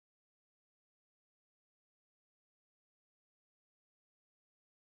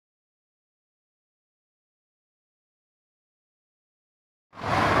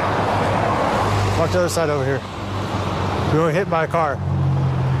Walk to the other side over here. We were hit by a car.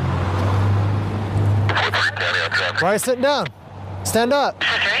 Why are you sitting down? Stand up.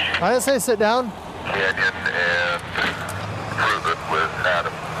 I didn't say sit down. Canyon and Cruisin with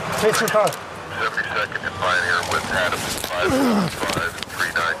Adam. Face your car. 72nd and Pioneer with Adam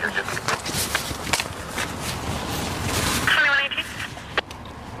 539 Union.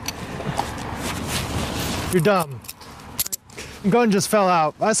 2118. You're dumb. Your gun just fell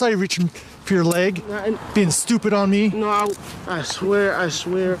out. I saw you reaching for your leg, being stupid on me. No, I swear.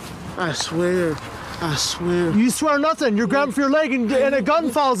 You swear nothing. You're grabbing for your leg and a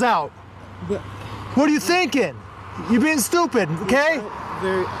gun falls out. What are you thinking? You're being stupid, okay?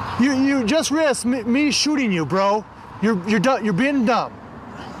 You just risked me shooting you, bro. You're being dumb.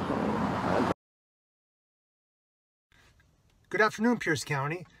 Good afternoon, Pierce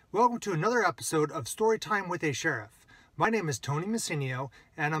County. Welcome to another episode of Storytime with a Sheriff. My name is Tony Messineo,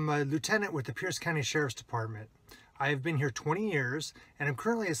 and I'm a lieutenant with the Pierce County Sheriff's Department. I have been here 20 years, and I'm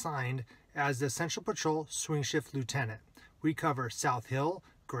currently assigned as the Central Patrol Swing Shift Lieutenant. We cover South Hill,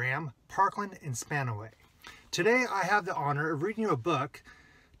 Graham, Parkland, and Spanaway. Today, I have the honor of reading you a book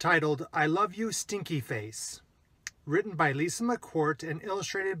titled I Love You, Stinky Face, written by Lisa McCourt and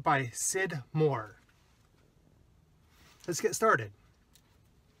illustrated by Sid Moore. Let's get started.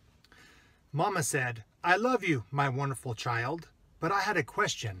 Mama said, I love you, my wonderful child, but I had a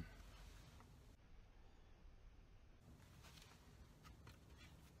question.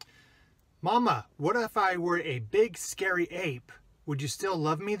 Mama, what if I were a big, scary ape? Would you still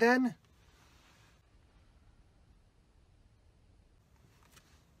love me then?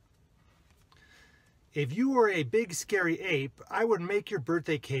 If you were a big, scary ape, I would make your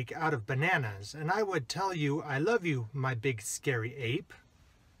birthday cake out of bananas, and I would tell you, I love you, my big, scary ape.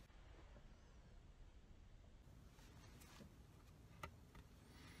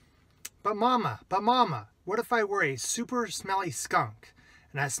 But Mama, what if I were a super smelly skunk,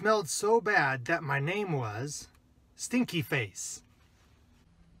 and I smelled so bad that my name was Stinky Face?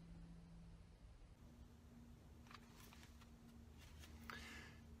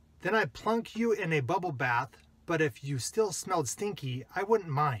 Then I'd plunk you in a bubble bath, but if you still smelled stinky, I wouldn't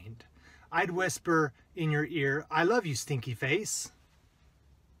mind. I'd whisper in your ear, I love you, Stinky Face.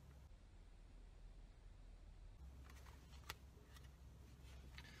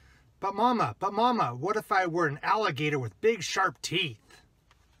 But Mama, what if I were an alligator with big sharp teeth?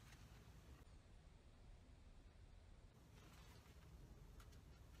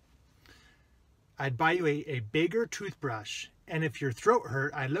 I'd buy you a bigger toothbrush, and if your throat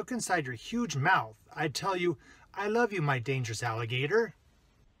hurt, I'd look inside your huge mouth. I'd tell you, I love you, my dangerous alligator.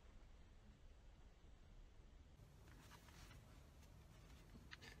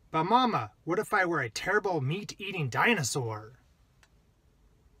 But Mama, what if I were a terrible meat-eating dinosaur?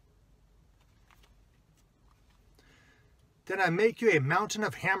 Then I'd make you a mountain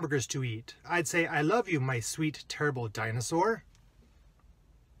of hamburgers to eat. I'd say, I love you, my sweet, terrible dinosaur.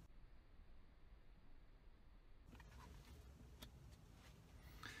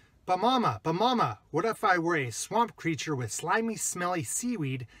 But Mama, what if I were a swamp creature with slimy, smelly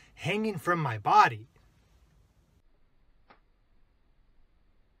seaweed hanging from my body?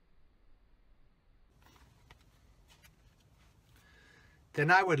 Then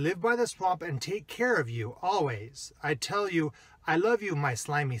I would live by the swamp and take care of you, always. I'd tell you, I love you, my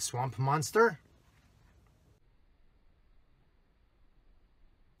slimy swamp monster.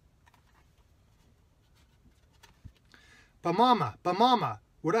 But Mama,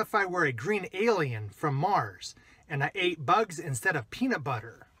 what if I were a green alien from Mars, and I ate bugs instead of peanut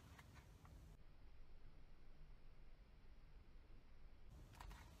butter?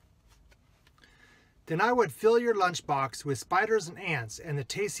 Then I would fill your lunchbox with spiders and ants and the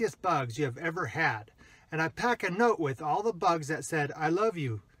tastiest bugs you have ever had. And I'd pack a note with all the bugs that said, I love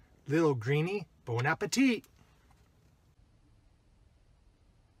you, little greenie, bon appetit.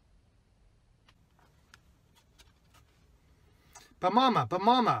 But Mama,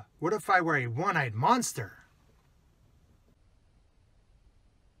 what if I were a one-eyed monster?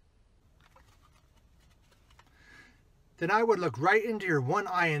 Then I would look right into your one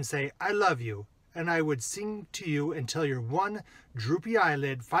eye and say, I love you. And I would sing to you until your one droopy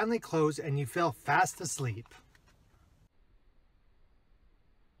eyelid finally closed and you fell fast asleep.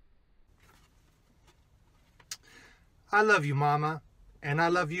 I love you, Mama, and I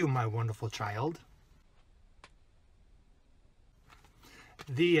love you, my wonderful child.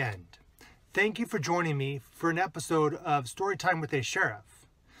 The end. Thank you for joining me for an episode of Storytime with a Sheriff.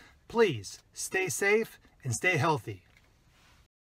 Please stay safe and stay healthy.